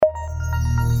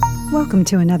Welcome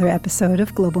to another episode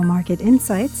of Global Market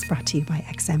Insights, brought to you by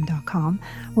XM.com,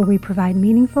 where we provide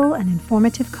meaningful and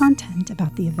informative content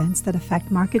about the events that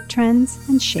affect market trends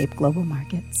and shape global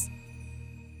markets.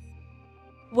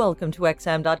 Welcome to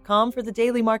XM.com for the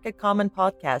Daily Market Comment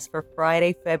podcast for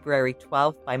Friday, February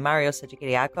 12th by Mario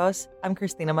Hadjikyriacos. I'm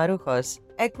Christina Marujos.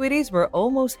 Equities were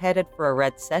almost headed for a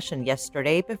red session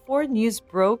yesterday before news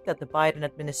broke that the Biden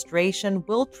administration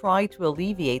will try to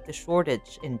alleviate the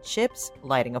shortage in chips,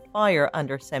 lighting a fire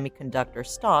under semiconductor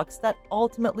stocks that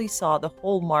ultimately saw the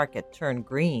whole market turn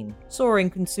green. Soaring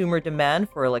consumer demand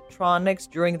for electronics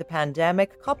during the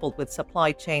pandemic, coupled with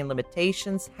supply chain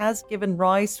limitations, has given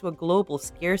rise to a global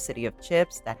scarcity of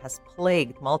chips that has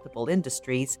plagued multiple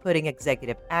industries, putting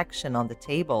executive action on the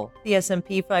table. The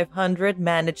S&P 500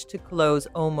 managed to close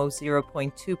almost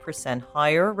 0.2%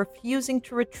 higher, refusing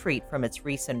to retreat from its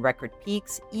recent record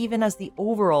peaks, even as the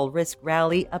overall risk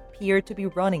rally appeared to be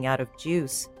running out of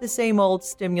juice. The same old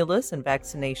stimulus and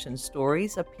vaccination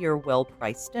stories appear well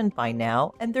priced in by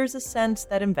now, and there's a sense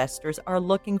that investors are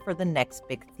looking for the next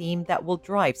big theme that will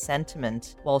drive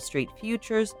sentiment. Wall Street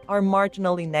futures are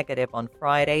marginally negative on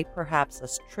Friday, perhaps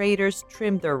as traders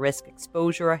trim their risk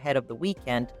exposure ahead of the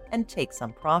weekend and take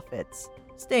some profits.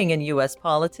 Staying in U.S.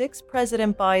 politics,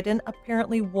 President Biden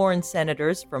apparently warned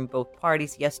senators from both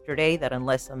parties yesterday that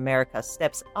unless America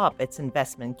steps up its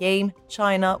investment game,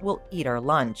 China will eat our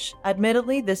lunch.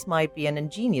 Admittedly, this might be an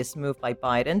ingenious move by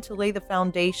Biden to lay the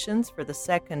foundations for the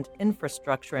second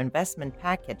infrastructure investment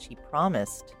package he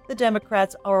promised. The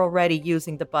Democrats are already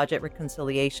using the budget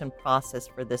reconciliation process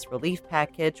for this relief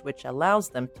package, which allows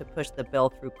them to push the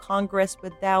bill through Congress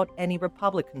without any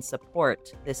Republican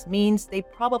support. This means they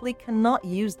probably cannot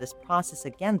use this process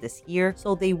again this year,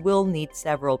 so they will need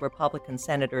several Republican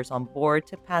senators on board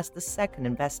to pass the second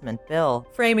investment bill.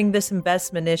 Framing this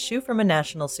investment issue from a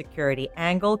national security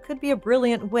angle could be a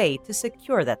brilliant way to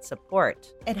secure that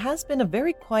support. It has been a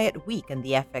very quiet week in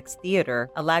the FX theater.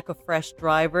 A lack of fresh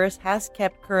drivers has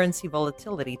kept currency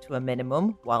volatility to a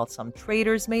minimum, while some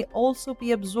traders may also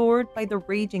be absorbed by the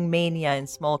raging mania in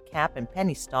small cap and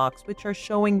penny stocks, which are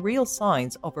showing real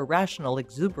signs of irrational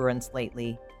exuberance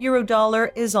lately.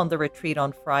 Eurodollar is on the retreat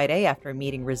on Friday after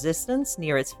meeting resistance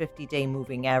near its 50-day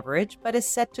moving average, but is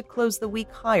set to close the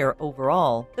week higher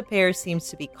overall. The pair seems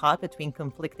to be caught between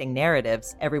conflicting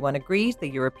narratives. Everyone agrees the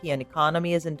European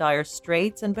economy is in dire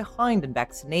straits and behind in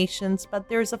vaccinations, but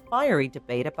there's a fiery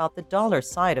debate about the dollar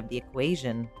side of the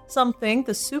equation. Some think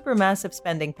the supermassive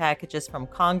spending packages from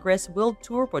Congress will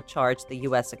turbocharge the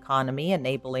U.S. economy,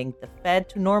 enabling the Fed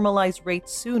to normalize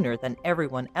rates sooner than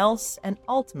everyone else and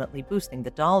ultimately boosting the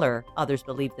dollar. Others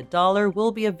believe the dollar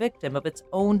will be a victim of its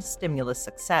own stimulus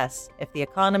success. If the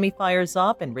economy fires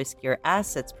up and riskier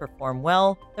assets perform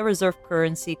well, the reserve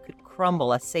currency could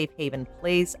crumble as safe haven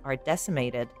plays are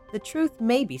decimated. The truth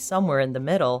may be somewhere in the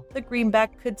middle. The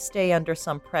greenback could stay under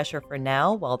some pressure for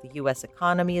now, while the U.S.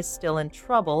 economy is still in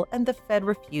trouble and the Fed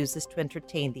refuses to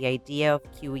entertain the idea of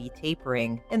QE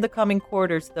tapering. In the coming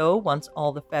quarters, though, once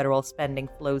all the federal spending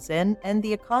flows in and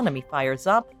the economy fires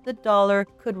up, the dollar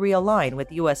could realign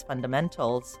with U.S.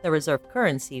 fundamentals. The reserve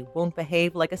currency won't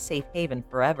behave like a safe haven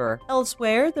forever.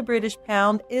 Elsewhere, the British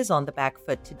pound is on the back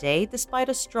foot today, despite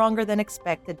a stronger than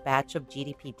expected batch of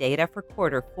GDP data for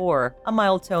quarter four. A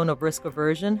mild tone of risk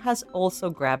aversion has also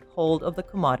grabbed hold of the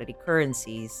commodity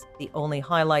currencies. The only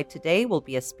highlight today will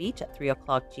be a speech at 3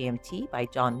 o'clock GMT by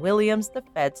John Williams, the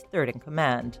Fed's third in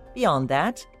command. Beyond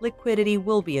that, liquidity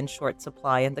will be in short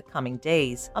supply in the coming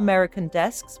days. American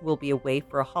desks will be away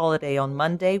for a holiday on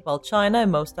Monday, while China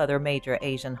and most other major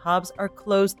Asian hubs are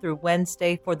closed through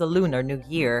Wednesday for the Lunar New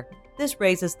Year. This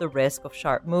raises the risk of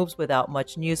sharp moves without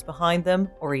much news behind them,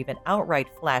 or even outright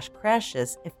flash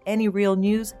crashes if any real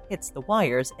news hits the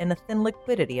wires in a thin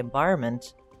liquidity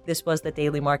environment. This was the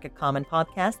Daily Market Comment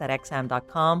podcast at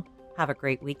XM.com. Have a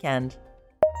great weekend.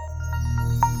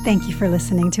 Thank you for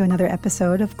listening to another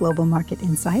episode of Global Market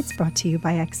Insights, brought to you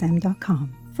by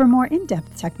XM.com. For more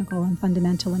in-depth technical and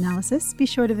fundamental analysis, be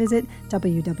sure to visit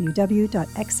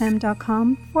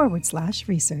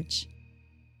www.xm.com/research.